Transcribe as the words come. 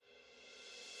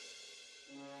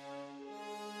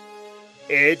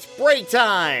It's break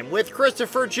time with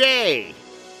Christopher J.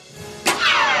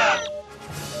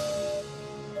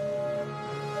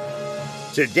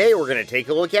 Today we're going to take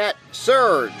a look at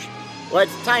Surge.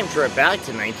 Let's time trip back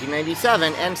to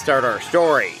 1997 and start our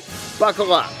story.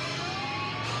 Buckle up.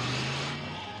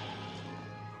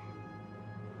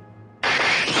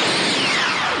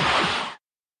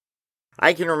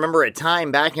 I can remember a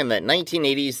time back in the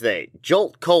 1980s that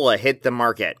Jolt Cola hit the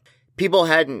market. People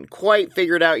hadn't quite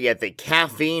figured out yet that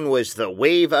caffeine was the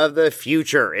wave of the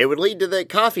future. It would lead to the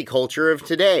coffee culture of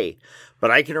today. But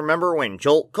I can remember when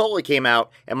Jolt Cola came out,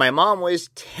 and my mom was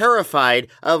terrified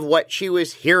of what she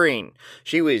was hearing.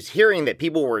 She was hearing that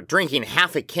people were drinking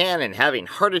half a can and having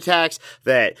heart attacks,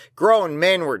 that grown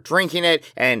men were drinking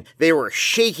it, and they were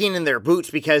shaking in their boots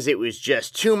because it was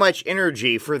just too much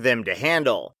energy for them to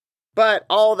handle. But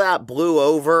all that blew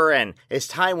over, and as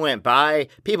time went by,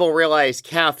 people realized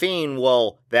caffeine,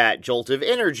 that jolt of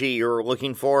energy you were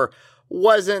looking for,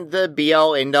 wasn't the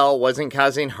be-all, end-all, wasn't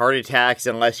causing heart attacks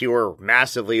unless you were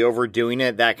massively overdoing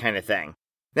it, that kind of thing.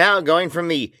 Now, going from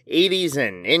the 80s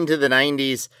and into the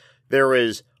 90s, there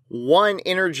was one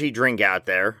energy drink out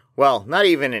there. Well, not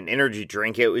even an energy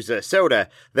drink, it was a soda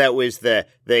that was the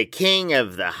king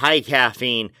of the high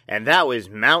caffeine, and that was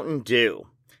Mountain Dew.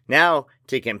 Now,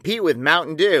 to compete with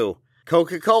Mountain Dew,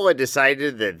 Coca-Cola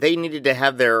decided that they needed to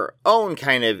have their own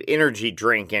kind of energy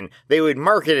drink, and they would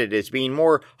market it as being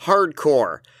more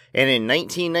hardcore. And in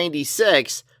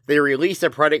 1996, they released a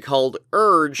product called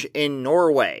Urge in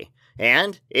Norway,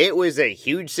 and it was a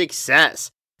huge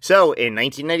success. So, in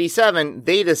 1997,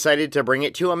 they decided to bring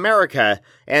it to America,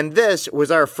 and this was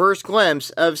our first glimpse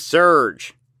of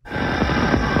Surge.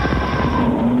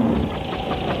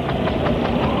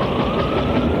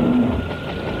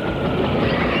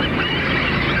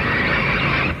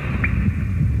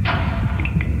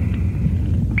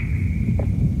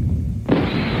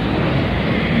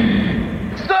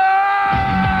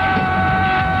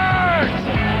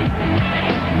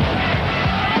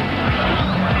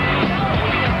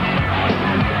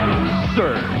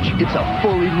 It's a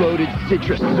fully loaded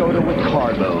citrus soda with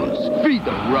carbos. Feed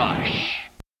the rush.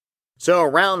 So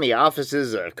around the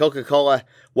offices of Coca-Cola,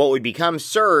 what would become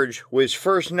Surge was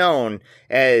first known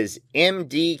as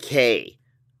MDK,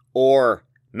 or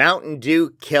Mountain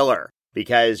Dew Killer,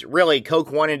 because really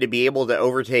Coke wanted to be able to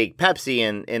overtake Pepsi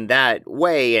in that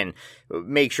way and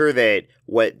make sure that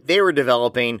what they were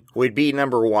developing would be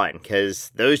number one, because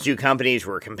those two companies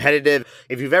were competitive.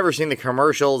 If you've ever seen the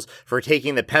commercials for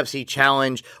taking the Pepsi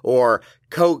challenge, or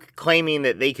Coke claiming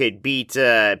that they could beat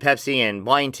Pepsi in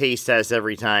blind taste tests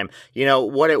every time, you know,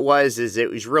 what it was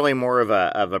really more of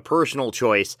a personal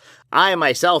choice. I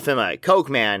myself am a Coke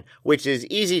man, which is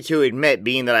easy to admit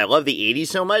being that I love the 80s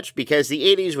so much, because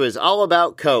the 80s was all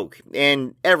about Coke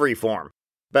in every form.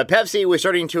 But Pepsi was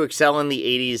starting to excel in the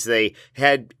 80s. They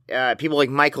had people like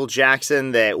Michael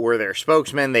Jackson that were their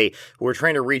spokesman. They were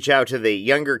trying to reach out to the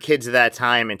younger kids of that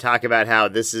time and talk about how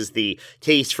this is the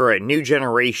taste for a new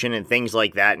generation and things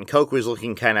like that. And Coke was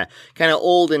looking kind of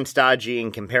old and stodgy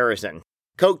in comparison.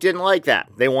 Coke didn't like that.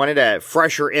 They wanted a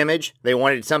fresher image. They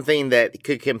wanted something that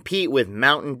could compete with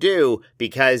Mountain Dew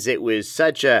because it was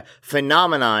such a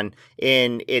phenomenon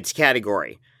in its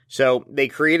category. So they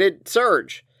created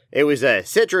Surge. It was a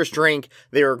citrus drink.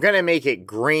 They were going to make it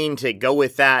green to go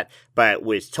with that, but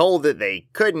was told that they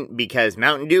couldn't because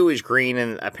Mountain Dew is green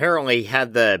and apparently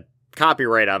had the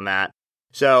copyright on that.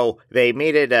 So they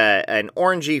made it an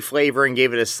orangey flavor and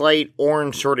gave it a slight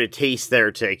orange sort of taste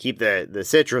there to keep the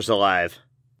citrus alive.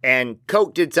 And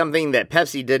Coke did something that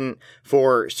Pepsi didn't.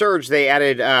 For Surge, they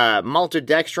added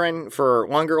maltodextrin for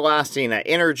longer-lasting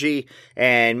energy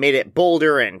and made it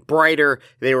bolder and brighter.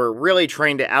 They were really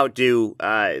trying to outdo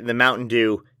the Mountain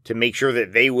Dew to make sure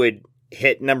that they would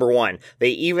hit number one. They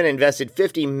even invested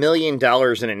 $50 million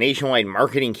in a nationwide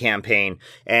marketing campaign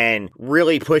and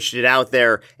really pushed it out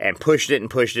there and pushed it and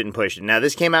pushed it and pushed it. Now,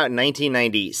 this came out in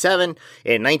 1997.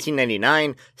 In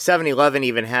 1999, 7-Eleven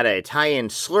even had a tie-in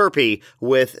Slurpee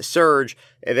with Surge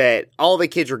that all the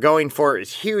kids were going for. It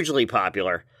was hugely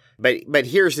popular. But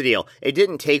here's the deal. It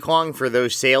didn't take long for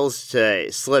those sales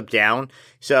to slip down.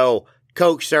 So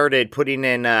Coke started putting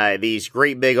in these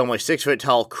great big, almost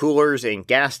 6-foot-tall coolers in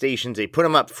gas stations. They put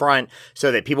them up front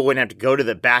so that people wouldn't have to go to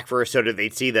the back for a soda.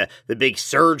 They'd see the big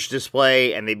Surge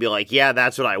display, and they'd be like, yeah,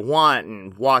 that's what I want,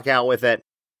 and walk out with it.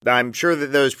 I'm sure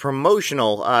that those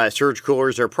promotional Surge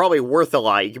coolers are probably worth a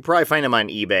lot. You can probably find them on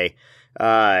eBay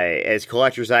as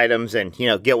collector's items and,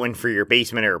 get one for your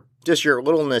basement or just your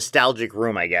little nostalgic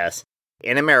room, I guess.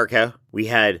 In America, we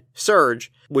had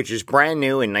Surge, which is brand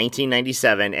new in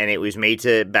 1997, and it was made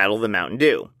to battle the Mountain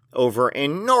Dew. over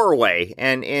in Norway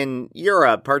and in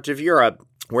Europe, parts of Europe,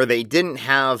 where they didn't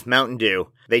have Mountain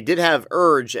Dew. They did have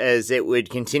Urge, as it would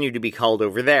continue to be called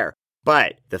over there.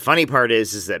 But the funny part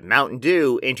is that Mountain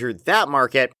Dew entered that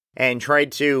market and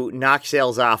tried to knock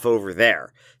sales off over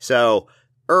there. So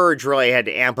Urge really had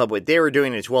to amp up what they were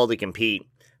doing as well to compete.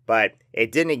 But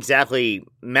it didn't exactly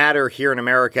matter here in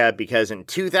America because in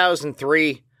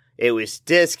 2003, it was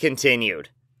discontinued.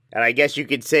 And I guess you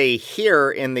could say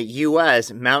here in the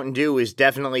U.S., Mountain Dew was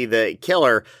definitely the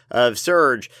killer of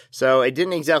Surge. So it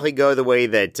didn't exactly go the way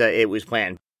that it was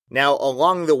planned. Now,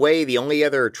 along the way, the only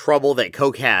other trouble that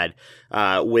Coke had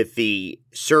with the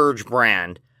Surge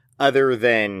brand, other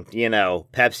than,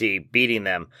 Pepsi beating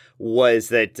them, was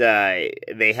that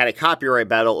they had a copyright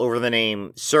battle over the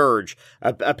name Surge.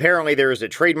 Apparently, there was a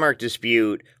trademark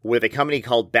dispute with a company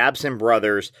called Babson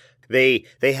Brothers. They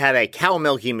had a cow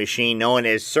milking machine known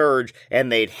as Surge,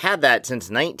 and they'd had that since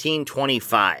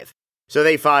 1925. So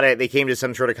they fought it. They came to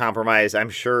some sort of compromise. I'm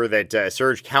sure that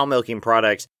Surge cow milking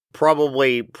products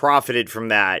probably profited from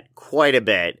that quite a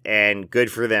bit, and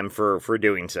good for them for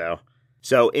doing so.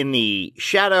 So in the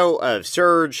shadow of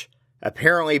Surge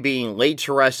apparently being laid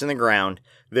to rest in the ground,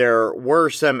 there were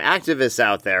some activists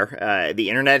out there. The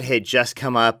internet had just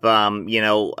come up,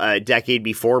 a decade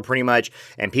before pretty much,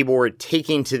 and people were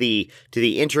taking to the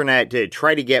internet to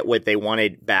try to get what they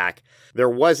wanted back. There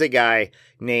was a guy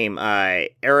named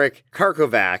Eric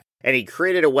Karkovac, and he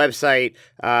created a website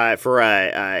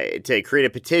to create a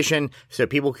petition so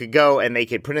people could go and they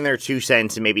could put in their 2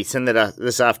 cents and maybe send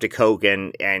this off to Coke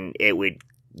and it would,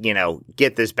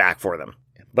 get this back for them.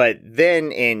 But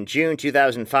then in June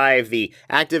 2005, the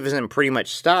activism pretty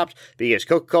much stopped because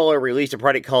Coca-Cola released a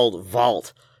product called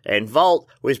Vault. And Vault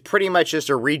was pretty much just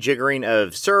a rejiggering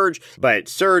of Surge, but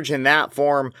Surge in that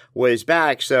form was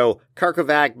back, so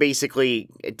Karkovac basically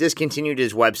discontinued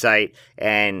his website,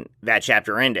 and that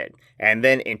chapter ended. And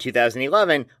then in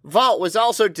 2011, Vault was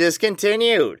also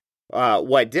discontinued.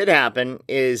 What did happen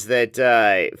is that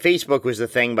Facebook was the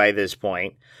thing by this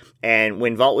point, and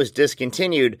when Vault was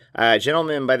discontinued, a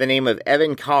gentleman by the name of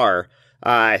Evan Carr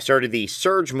started the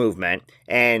Surge movement,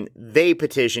 and they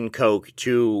petitioned Coke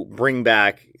to bring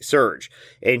back Surge.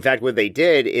 In fact, what they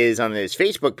did is on this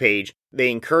Facebook page,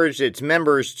 they encouraged its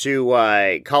members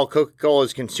to call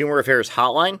Coca-Cola's Consumer Affairs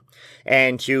Hotline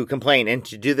and to complain, and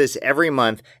to do this every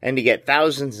month and to get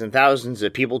thousands and thousands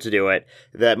of people to do it.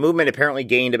 The movement apparently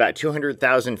gained about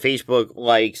 200,000 Facebook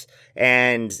likes,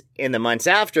 and in the months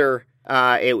after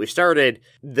it was started,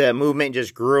 the movement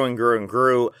just grew and grew and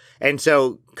grew. And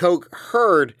so Coke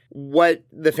heard what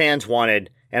the fans wanted.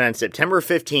 And on September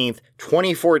 15th,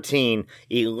 2014,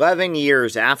 11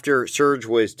 years after Surge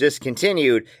was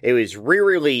discontinued, it was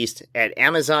re-released at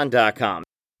Amazon.com.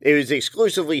 It was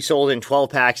exclusively sold in 12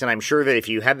 packs, and I'm sure that if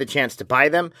you had the chance to buy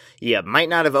them, you might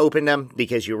not have opened them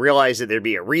because you realized that there'd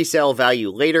be a resale value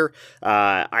later.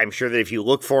 I'm sure that if you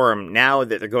look for them now,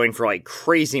 that they're going for like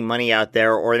crazy money out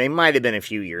there, or they might have been a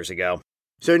few years ago.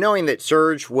 So knowing that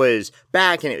Surge was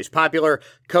back and it was popular,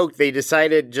 Coke, they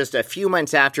decided just a few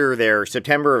months after their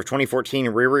September of 2014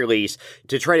 re-release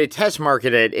to try to test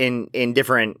market it in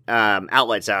different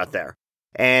outlets out there.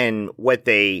 And what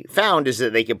they found is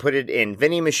that they could put it in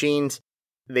vending machines.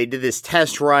 They did this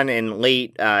test run in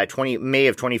late May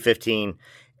of 2015,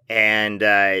 and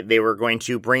they were going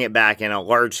to bring it back in a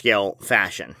large-scale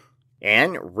fashion.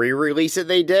 And re-release it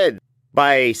they did.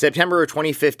 By September of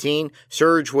 2015,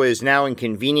 Surge was now in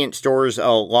convenience stores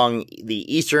along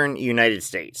the eastern United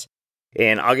States.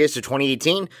 In August of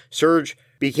 2018, Surge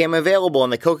became available in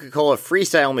the Coca-Cola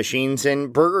Freestyle machines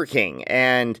in Burger King,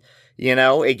 and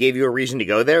it gave you a reason to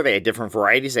go there. They had different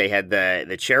varieties. They had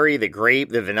the cherry, the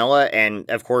grape, the vanilla, and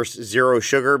of course, zero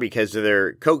sugar because of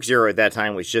their Coke Zero at that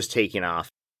time was just taking off.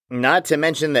 Not to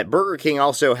mention that Burger King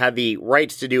also had the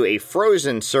rights to do a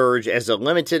frozen Surge as a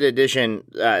limited edition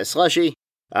slushie.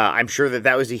 I'm sure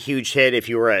that was a huge hit. If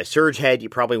you were a Surge head, you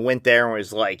probably went there and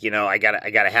was like, I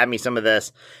gotta have me some of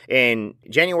this. In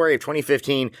January of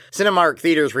 2015, Cinemark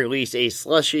Theaters released a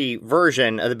slushy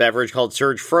version of the beverage called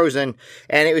Surge Frozen,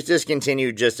 and it was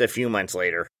discontinued just a few months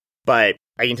later. But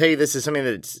I can tell you this is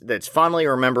something that's fondly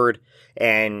remembered,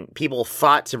 and people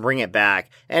fought to bring it back,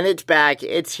 and it's back.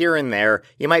 It's here and there.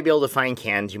 You might be able to find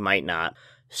cans, you might not.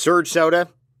 Surge soda,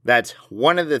 that's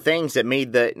one of the things that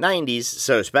made the 90s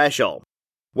so special.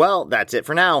 Well, that's it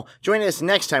for now. Join us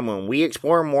next time when we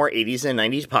explore more 80s and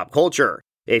 90s pop culture.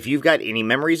 If you've got any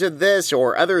memories of this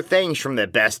or other things from the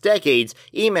best decades,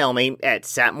 email me at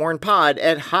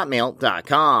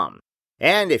satmornpod@hotmail.com.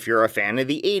 And if you're a fan of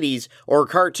the 80s or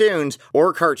cartoons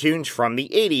from the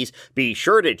 80s, be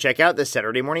sure to check out the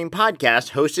Saturday Morning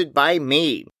Podcast hosted by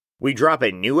me. We drop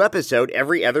a new episode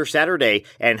every other Saturday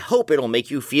and hope it'll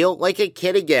make you feel like a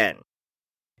kid again.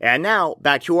 And now,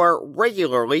 back to our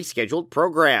regularly scheduled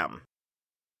program.